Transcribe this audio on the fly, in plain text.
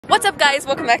What's up guys,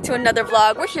 welcome back to another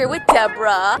vlog. We're here with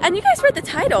Deborah, and you guys read the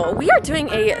title. We are doing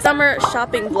a summer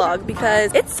shopping vlog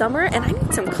because it's summer and I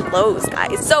need some clothes,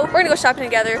 guys. So we're gonna go shopping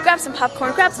together, grab some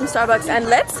popcorn, grab some Starbucks, and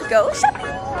let's go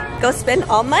shopping. Go spend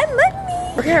all my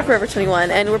money. We're here at Forever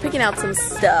 21 and we're picking out some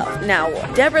stuff. Now,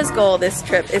 Deborah's goal this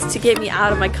trip is to get me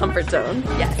out of my comfort zone.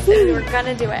 Yes, we're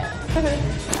gonna do it.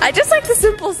 I just like the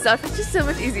simple stuff, it's just so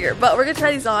much easier. But we're gonna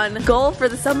try these on. Goal for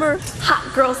the summer,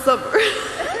 hot girl summer.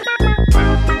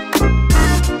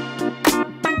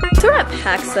 So we're at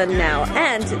PacSun now,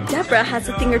 and Deborah has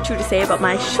a thing or two to say about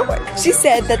my shorts. She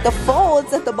said that the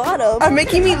folds at the bottom are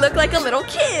making me look like a little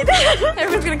kid.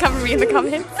 Everyone's gonna come for me in the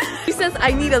comments. She says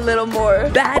I need a little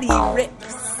more baddie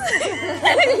rips.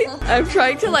 I'm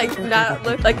trying to like not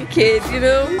look like a kid, you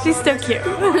know? She's so cute.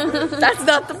 That's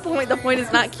not the point. The point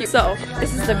is not cute. So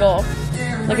this is the goal.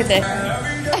 Look at this.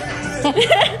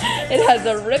 It has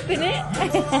a rip in it.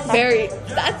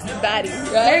 That's baddie,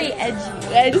 right? Very edgy.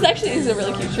 Yeah, this actually is a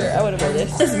really cute shirt. I want to wear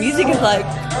this. This music is like.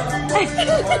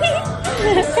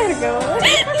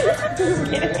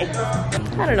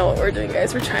 I don't know what we're doing,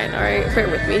 guys. We're trying. All right, bear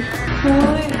with me.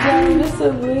 Just a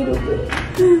little bit.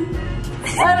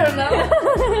 I don't know.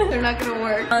 They're not gonna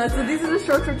work. So these are the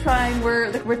shorts we're trying.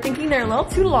 We're thinking they're a little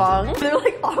too long. They're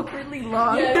like awkwardly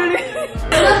long. Yeah.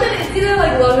 It's either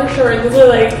like long or short. These are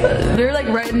like they're like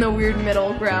right in the weird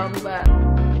middle ground, but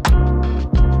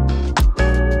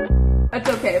that's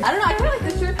okay. I don't know. I kind of like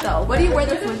this shirt though. What do you wear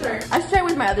this with? I should try it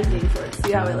with my other jean shorts.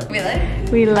 See how I look. Really?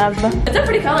 We love them. It's a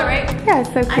pretty color, right? Yeah,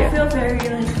 it's so cute. I feel very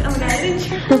like oh my god, I didn't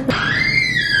try.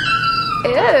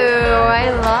 Ew,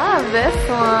 I love this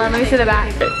one. Let me see the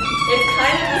back. It's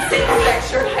kind of the same exact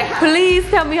shirt I have. Please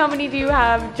tell me how many do you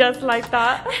have just like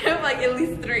that? I have like at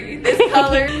least 3. This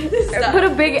color, this stuff. Put a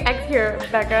big X here,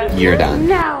 Becca. You're done.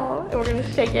 Now, we're gonna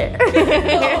shake it.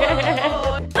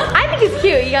 Oh. I think it's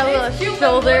cute. You got a little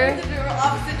shoulder.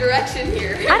 Opposite direction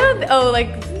here. I don't, oh,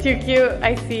 like too cute.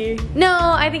 I see.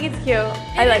 No, I think it's cute.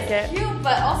 I like it. It's cute,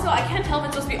 but also I can't tell if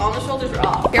it's supposed to be on the shoulders or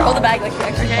off. Here, hold the bag like you're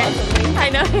extra okay. I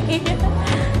know.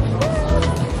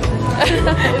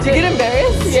 Did you get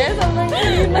embarrassed? Yes, I'm like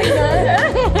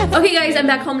that. Okay guys, I'm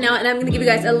back home now and I'm gonna give you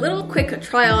guys a little quick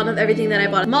try on of everything that I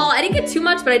bought at the mall. I didn't get too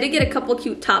much, but I did get a couple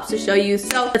cute tops to show you.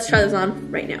 So let's try those on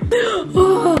right now.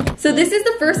 So this is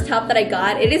the first top that I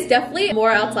got. It is definitely more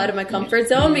outside of my comfort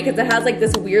zone because it has like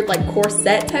this weird like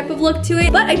corset type of look to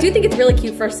it. But I do think it's really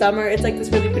cute for summer. It's like this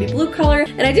really pretty blue color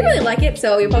and I do really like it.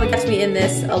 So you'll probably catch me in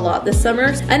this a lot this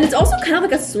summer. And it's also kind of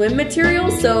like a swim material.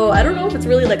 So I don't know if it's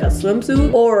really like a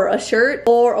swimsuit or a shirt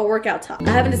or a workout top.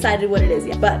 I haven't decided what it is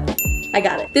yet, but I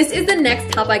got it. This is the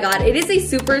next top I got. It is a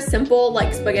super simple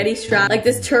like spaghetti strap, like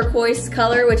this turquoise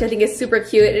color, which I think is super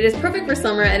cute. It is perfect for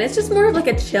summer and it's just more of like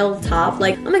a chill top.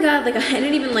 Like, oh my god, like I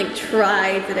didn't even like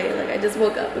try today. Like I just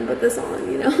woke up and put this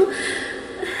on, you know?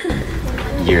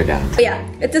 You're done. But yeah,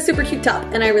 it's a super cute top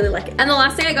and I really like it. And the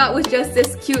last thing I got was just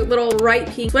this cute little bright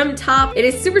pink swim top. It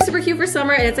is super, super cute for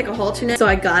summer and it's like a halter neck, so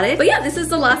I got it. But yeah, this is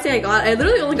the last thing I got. I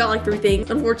literally only got like 3 things.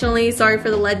 Unfortunately, sorry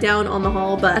for the letdown on the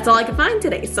haul, but that's all I could find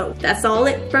today. So that's all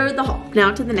it for the haul.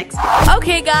 Now to the next one.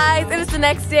 Okay guys, it is the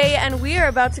next day and we are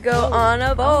about to go on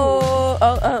a boat.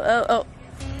 Oh.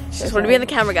 She just wanted to be in the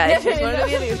camera, guys. She just wanted to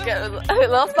be in the a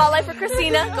little spotlight for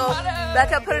Christina. Go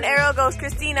back up, put an arrow, goes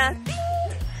Christina.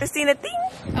 Christina, ding.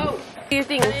 Oh, your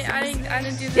things. I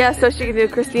didn't do that. Yeah, so she can do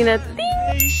Christina,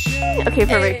 ding. Okay,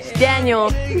 perfect.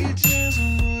 Daniel, ding.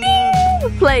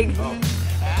 Plague, ding.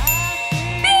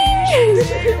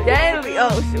 Daniel,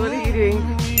 oh, what are you doing?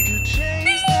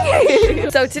 Ding.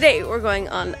 So today we're going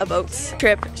on a boat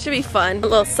trip. Should be fun. A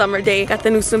little summer day. Got the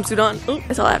new swimsuit on. Ooh,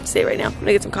 that's all I have to say right now. I'm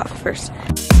gonna get some coffee first.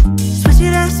 Switch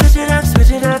it up, switch it up,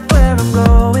 switch it up where I'm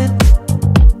going.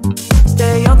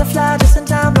 Stay on the fly just in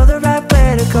time, know the right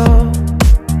way to go.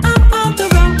 I'm on the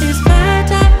road, it's my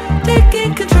time,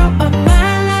 taking control of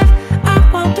my life. I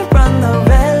want to run the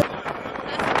red.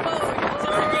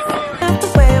 Not the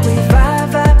way we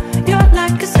vibe, you're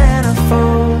like a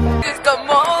centerfold. It's the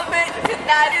moment,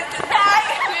 tonight is the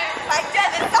night. My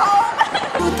death is home.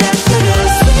 That's what I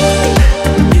see.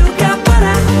 You got what I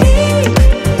need.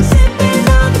 Sipping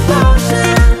on the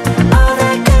potion, all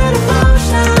that good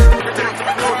emotion.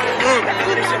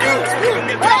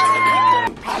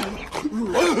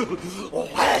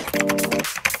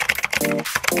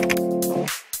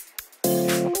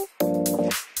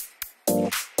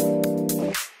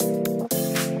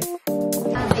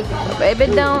 Baby,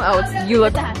 don't. Oh, it's, you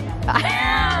look.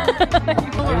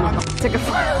 Took a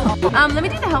photo. Let me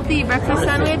do the healthy breakfast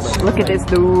sandwich. Look at this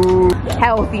dude.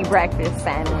 Healthy breakfast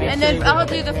sandwich. And then I'll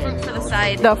do the fruit for the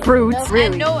side. The fruits, really.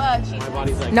 And no cheese.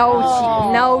 No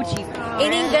cheese. No cheese.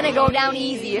 It ain't gonna go down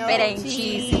easy if it ain't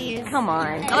cheesy. Come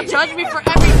on. Don't judge me for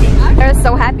everything. Sarah's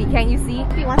so happy, can't you see?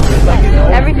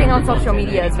 Everything on social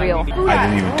media is real. I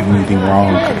didn't even do anything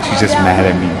wrong. She's just mad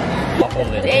at me.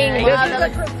 Dang, wow, that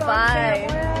looks fine.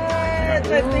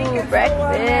 Ooh,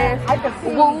 breakfast.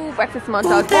 Woo, breakfast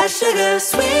montage. That sugar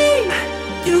sweet.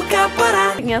 You got what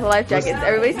I Taking out the life jackets.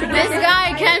 Everybody's taking This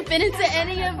guy can't fit into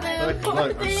any of them.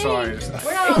 Look, I'm sorry.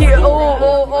 here.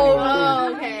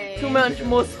 Oh, okay. too much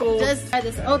muscle. Just try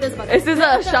this. Oh, this one. Is this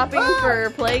a shopping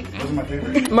for plague? This is my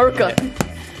favorite. Merca.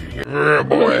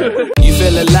 You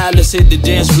feel alive, let's hit the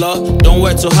dance floor. Don't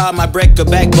work too hard, might break a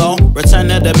backbone. Return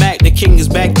to the Mac, the king is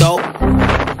back though.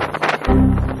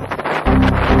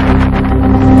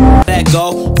 That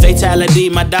go, fatality,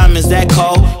 my diamonds that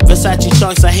cold. Versace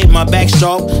chunks, I hit my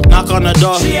backstroke. Knock on the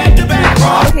door, she at the back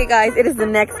row. Okay guys, it is the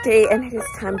next day and it is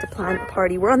time to plan a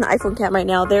party. We're on the iPhone camp right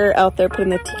now. They're out there putting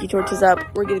the tiki torches up.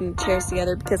 We're getting the chairs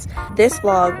together because this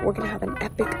vlog, we're gonna have an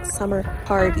epic summer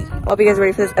party. I hope you guys are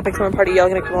ready for this epic summer party. Y'all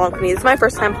gonna come along with me. This is my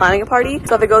first time planning a party,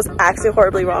 so if it goes actually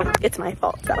horribly wrong, it's my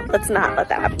fault. So let's not let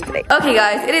that happen today. Okay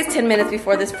guys, it is 10 minutes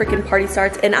before this freaking party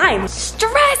starts and I'm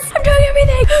stressed. I'm doing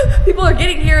everything. People are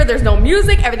getting here. There's no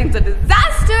music. Everything's a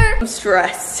disaster. I'm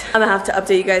stressed. I'm gonna have to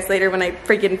update you guys later when I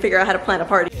freaking figure out how to plan a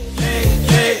party.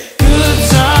 Good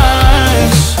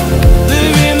times,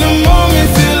 live in the moment,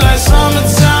 feel like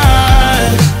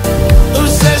summertime.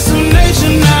 Obsessed with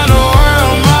nature, not a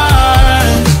world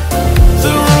mine.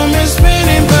 The room is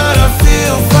spinning, but I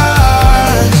feel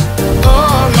fine.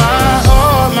 Oh my.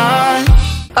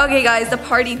 Okay guys, the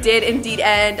party did indeed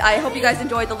end. I hope you guys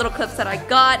enjoyed the little clips that I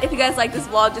got. If you guys like this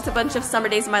vlog, just a bunch of summer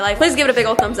days in my life, please give it a big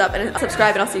old thumbs up and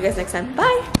subscribe, and I'll see you guys next time.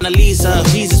 Bye! Lisa,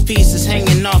 Jesus pieces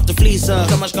hanging off the fleecer.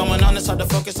 So much going on, it's hard to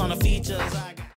focus on the features.